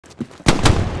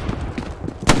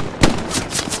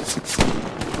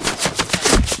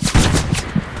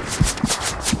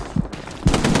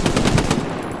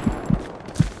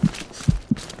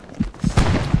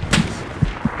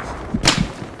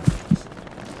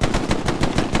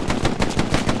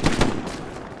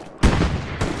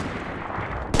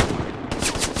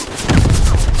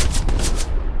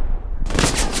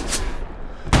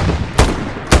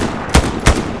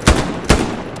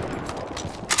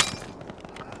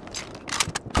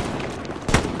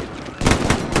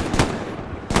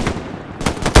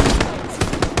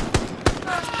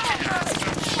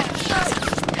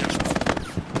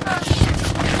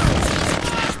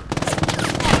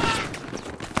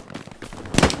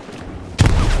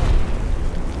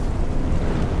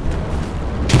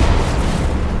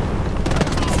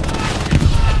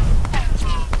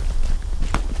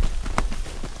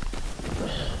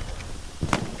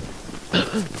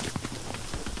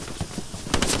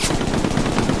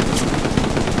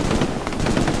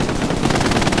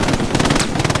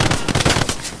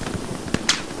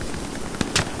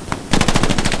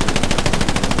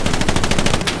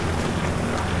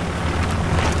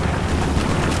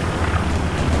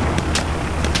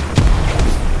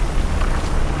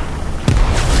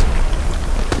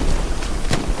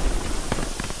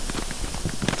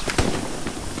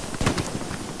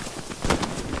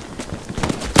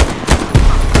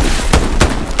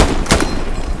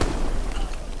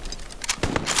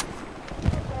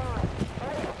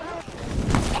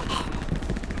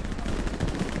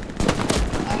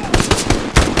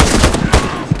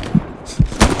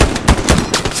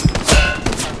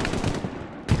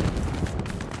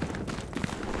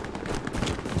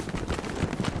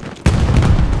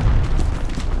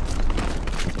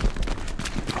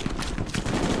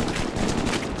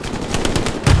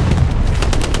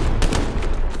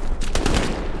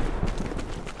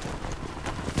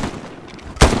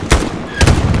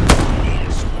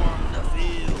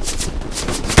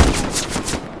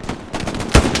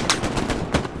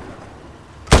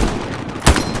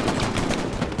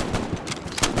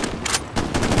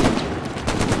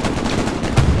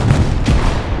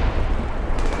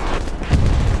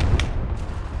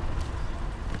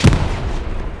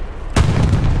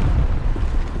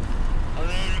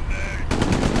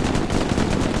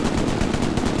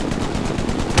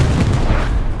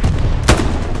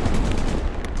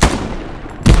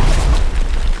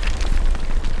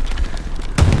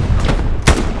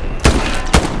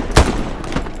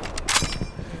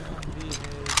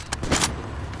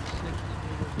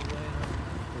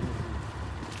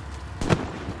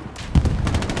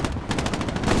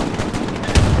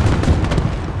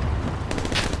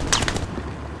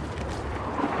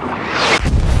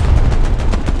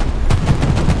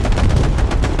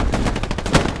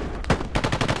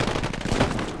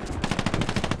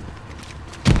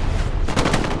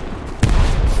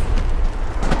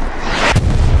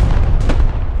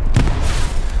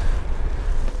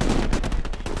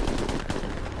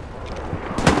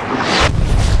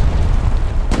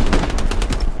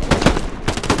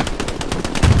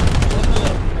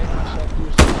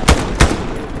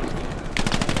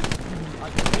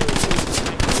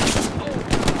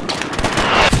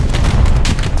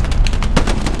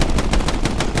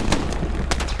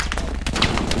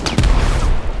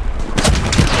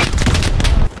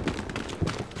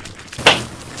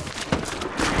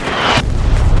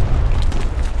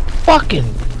fucking...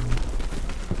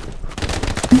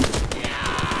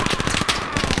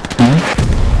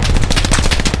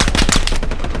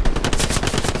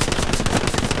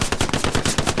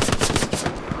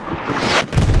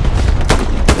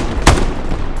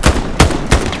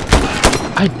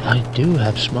 I do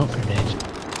have smoke grenades.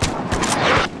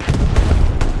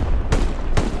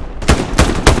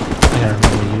 I gotta remember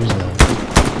to use those.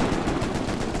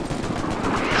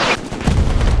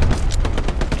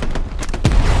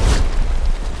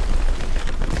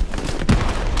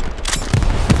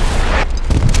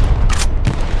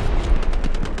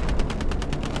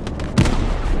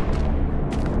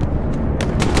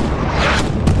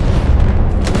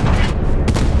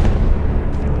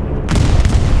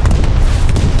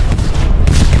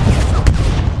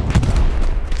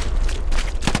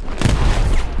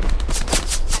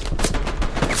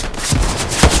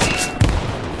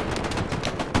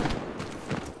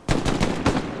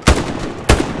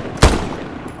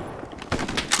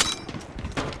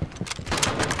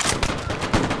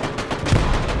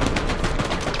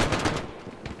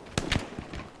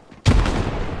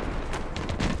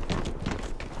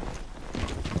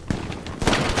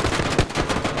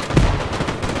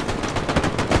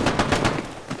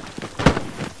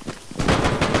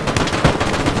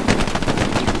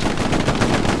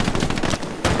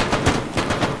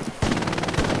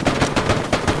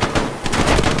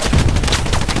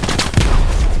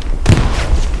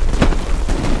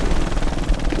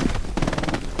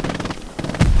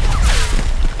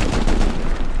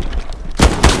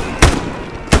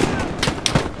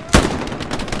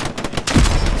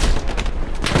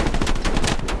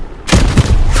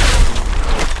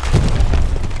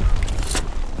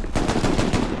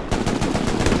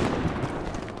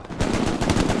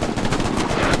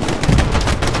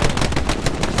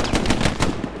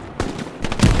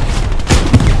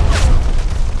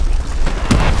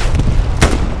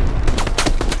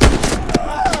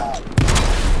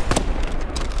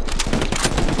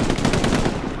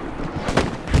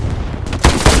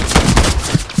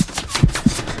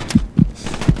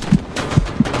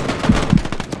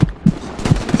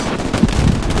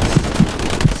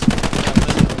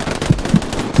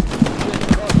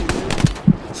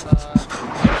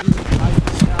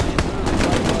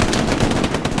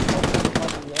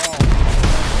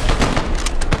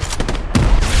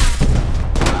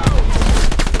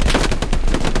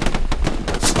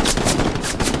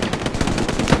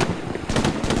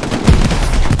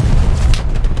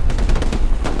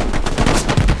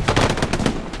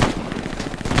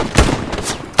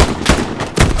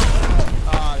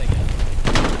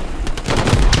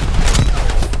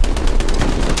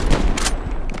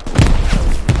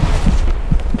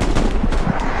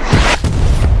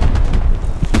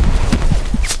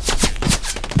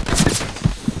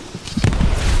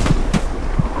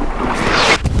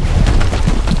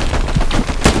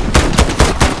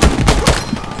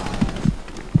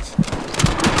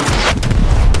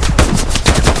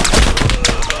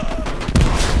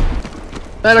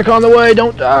 Medic on the way,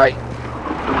 don't die.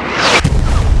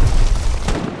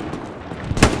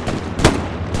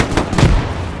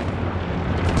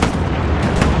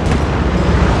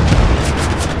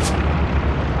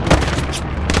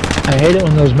 I hate it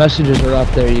when those messages are up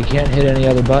there. You can't hit any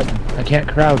other button. I can't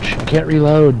crouch. I can't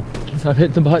reload. I've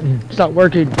hit the button. It's not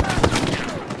working.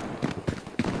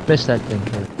 Missed that thing.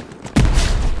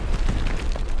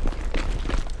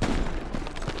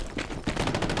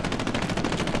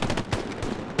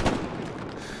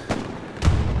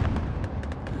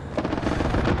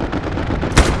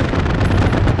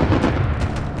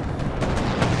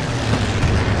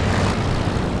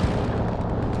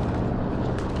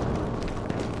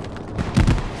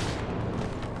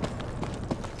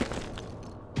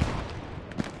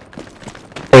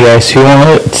 Hey guys, who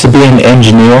want to be an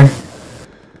engineer?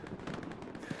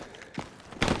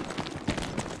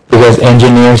 Because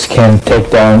engineers can take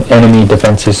down enemy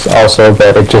defenses also,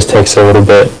 but it just takes a little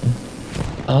bit.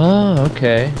 Oh,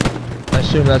 okay. I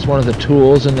assume that's one of the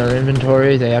tools in their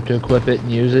inventory. They have to equip it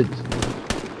and use it.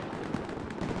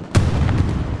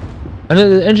 And then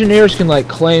the engineers can like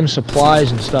claim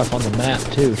supplies and stuff on the map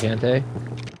too, can't they?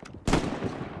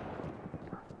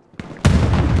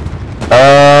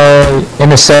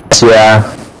 In a sense,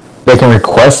 yeah. They can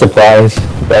request supplies,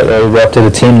 but it would be up to the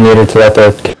team leader to let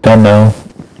the captain know.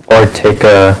 Or take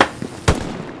a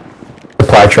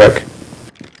supply truck.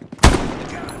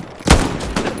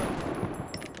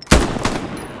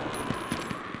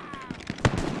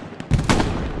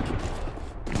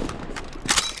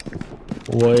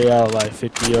 Way out, like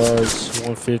 50 yards,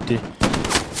 150.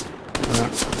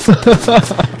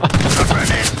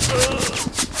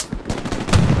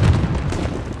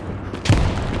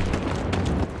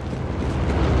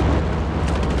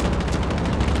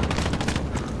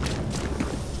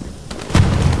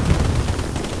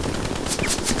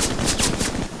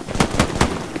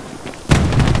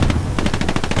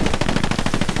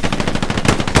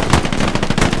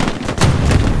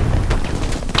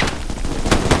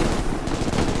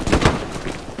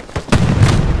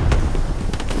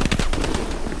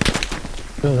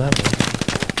 Go that way.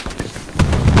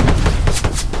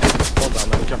 Hold on,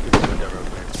 let me jump through this window real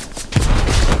quick.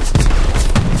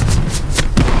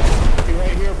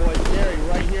 Right here, boys. Gary,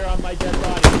 right here on my dead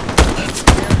body. Right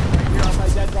here on my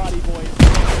dead body, boys.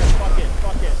 Fuck it,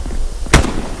 fuck it.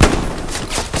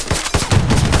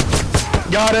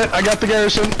 Got it. I got the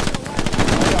garrison. Right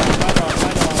on.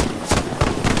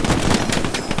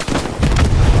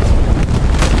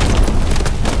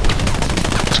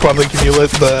 Squad lead, can you let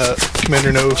the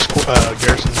commander know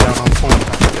garrison's down on point?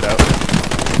 I'll get out.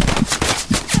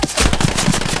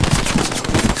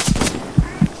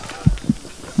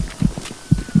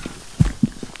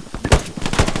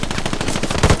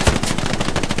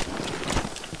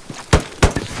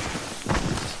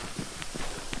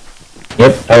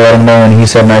 Yep, I let him know and he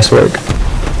said nice work.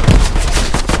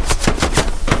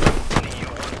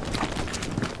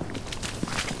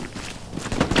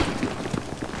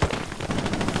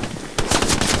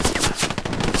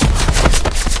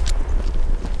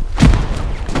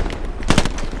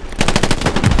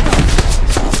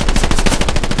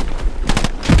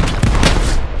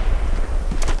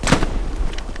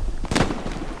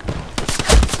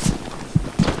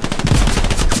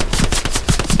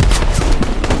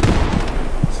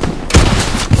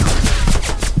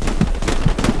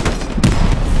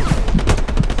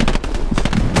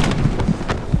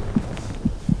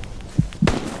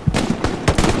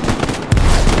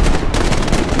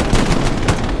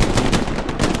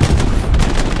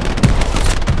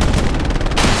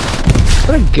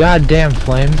 What a goddamn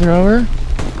flamethrower.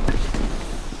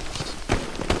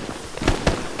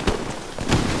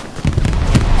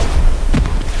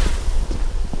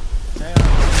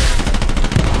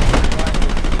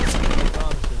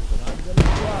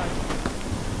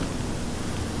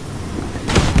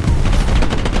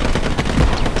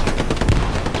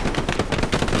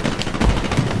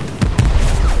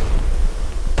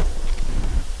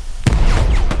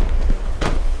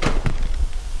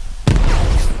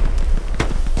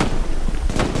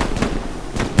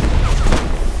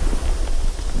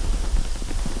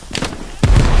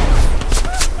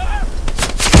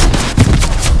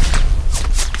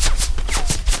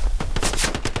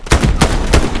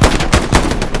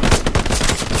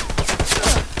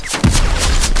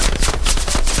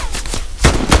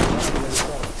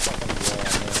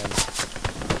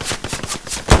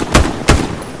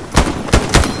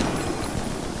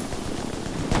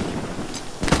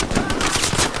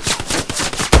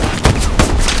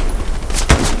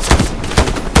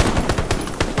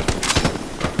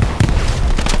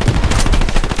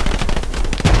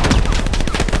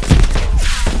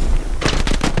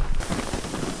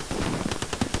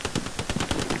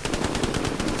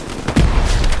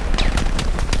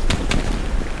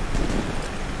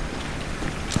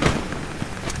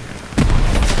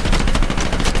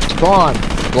 Spawn!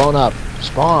 Blown up.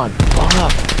 Spawn! Blown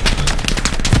up.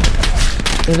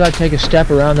 As soon as I take a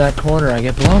step around that corner, I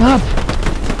get blown up.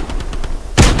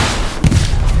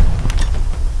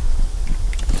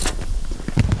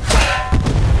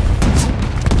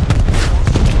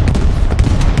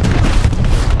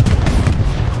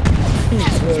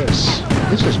 Jesus.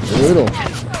 This is brutal.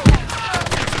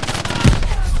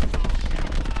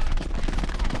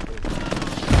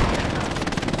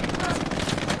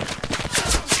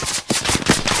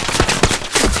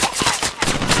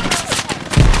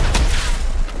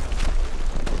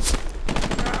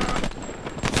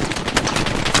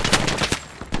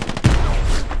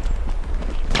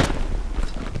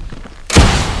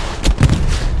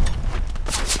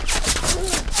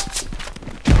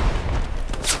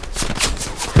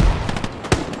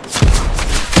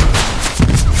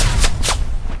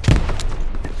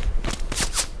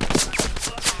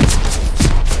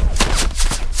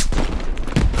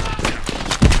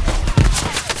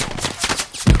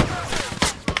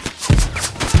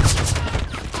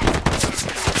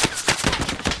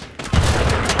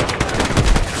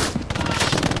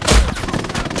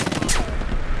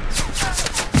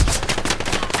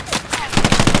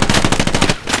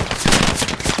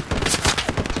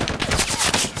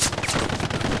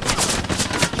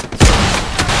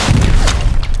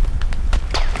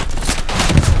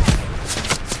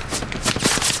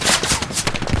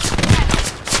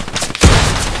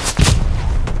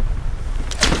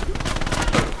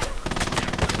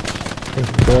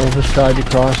 Four of us tried to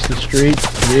cross the street,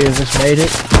 3 of us made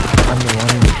it. I'm the one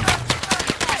who didn't.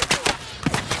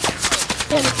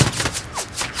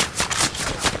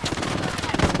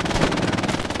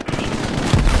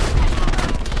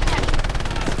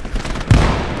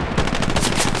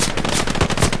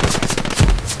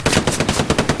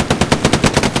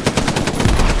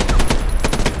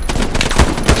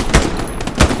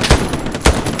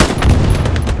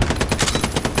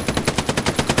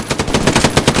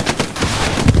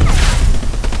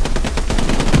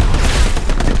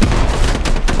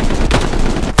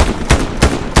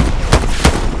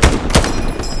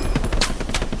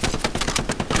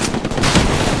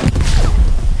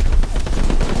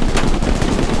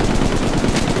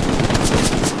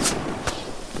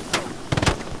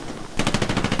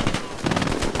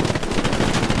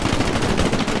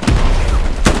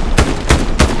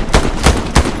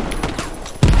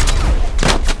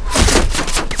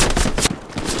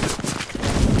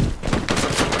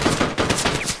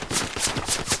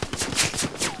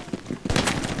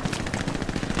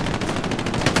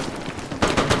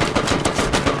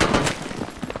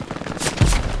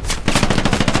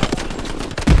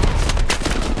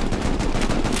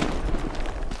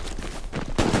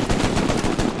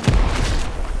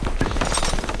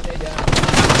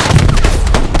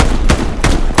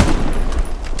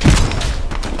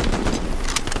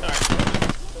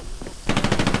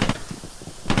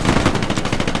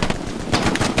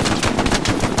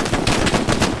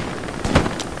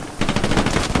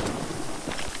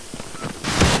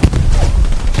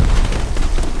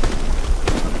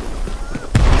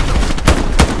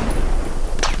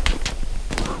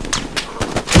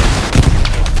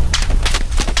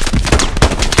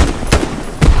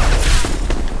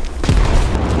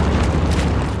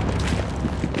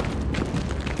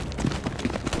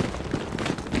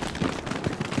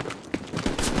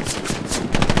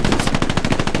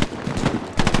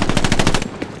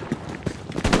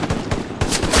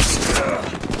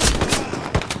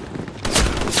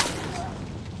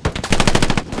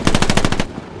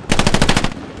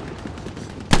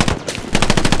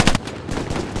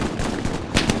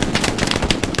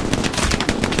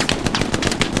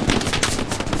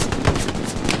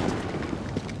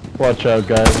 Watch out,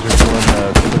 guys. There's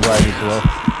one to the right as well.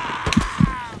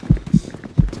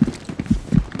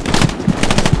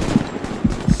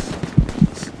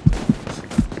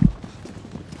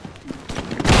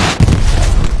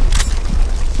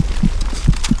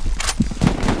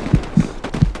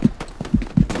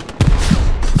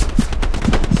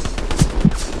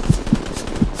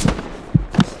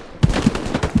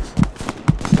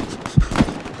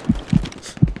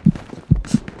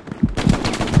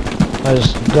 I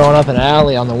was going up an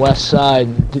alley on the west side.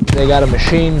 They got a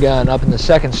machine gun up in the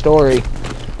second story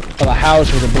of a house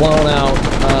with a blown out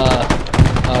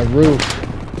roof.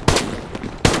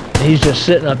 And he's just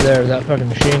sitting up there with that fucking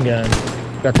machine gun.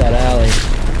 Got that alley.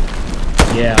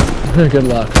 Yeah, good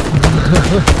luck.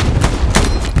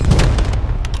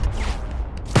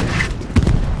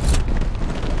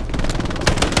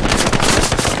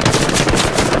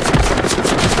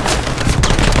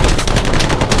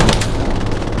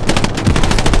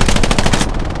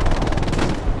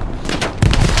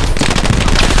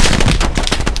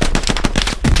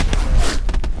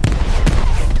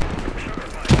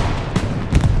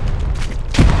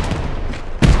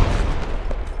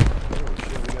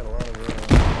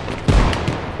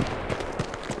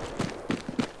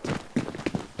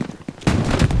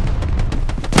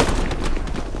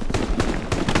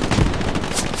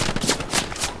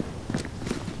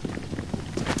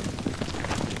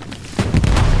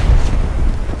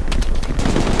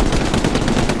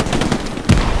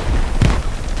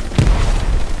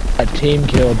 Team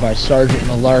killed by Sergeant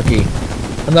Malarkey.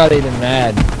 I'm not even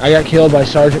mad. I got killed by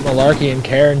Sergeant Malarkey in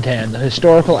CARENTAN. The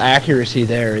historical accuracy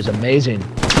there is amazing.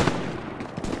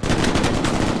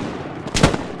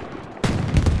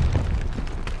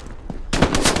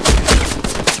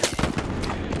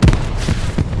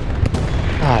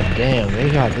 God damn, they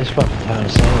got this fucking town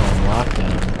center on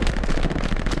lockdown.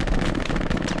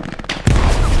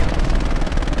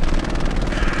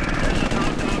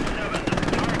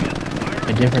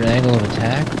 A different angle of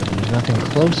attack, but there's nothing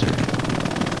closer.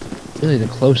 Really the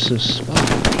closest spot.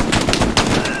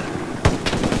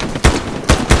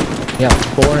 Yeah,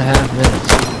 4.5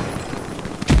 minutes.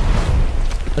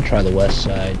 I'll try the west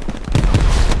side.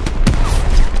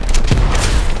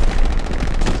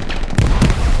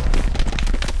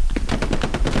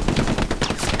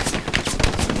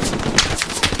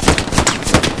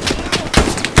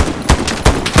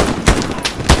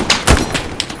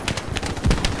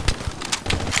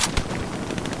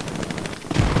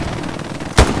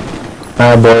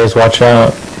 Alright boys, watch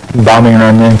out. Bombing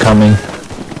run incoming.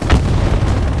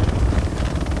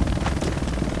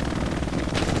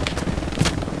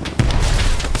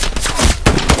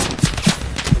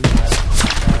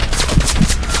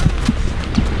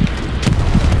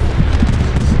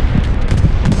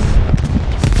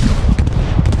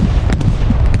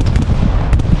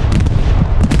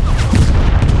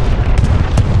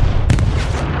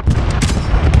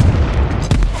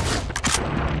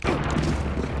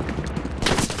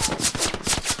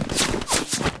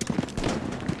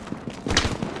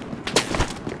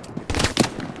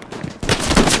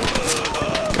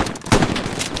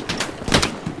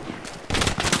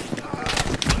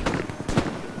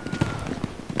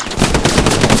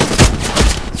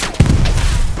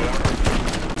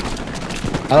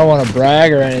 I don't want to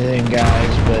brag or anything,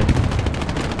 guys,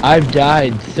 but I've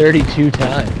died 32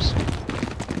 times.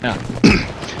 Yeah.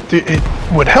 Dude, it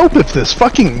would help if this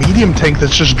fucking medium tank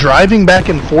that's just driving back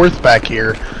and forth back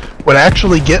here would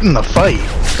actually get in the fight.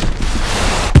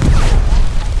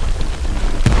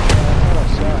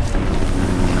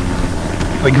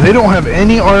 Like, they don't have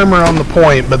any armor on the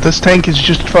point, but this tank is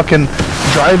just fucking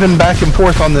driving back and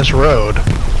forth on this road.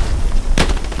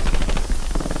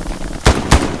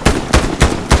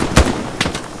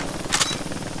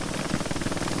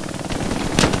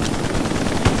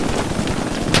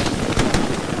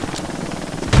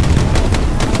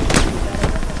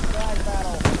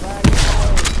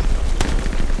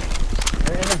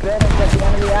 Buildings at the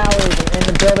end of the alley, in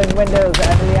the building windows at the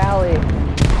end of the alley.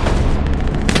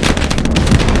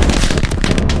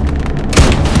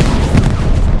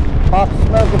 Pop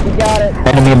smoke if you got it.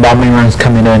 Enemy bombing runs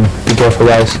coming in. Be careful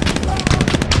guys.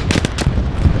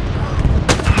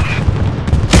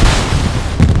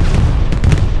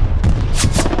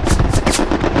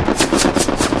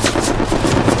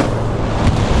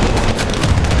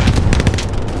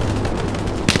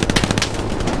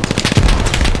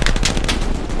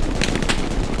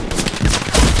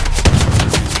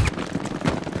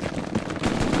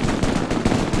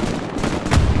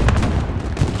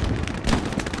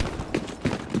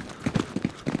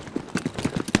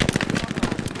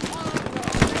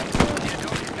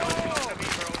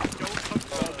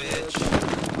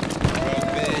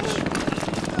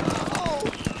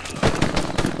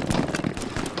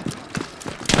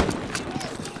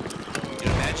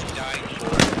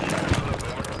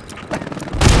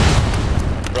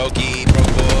 Brokey.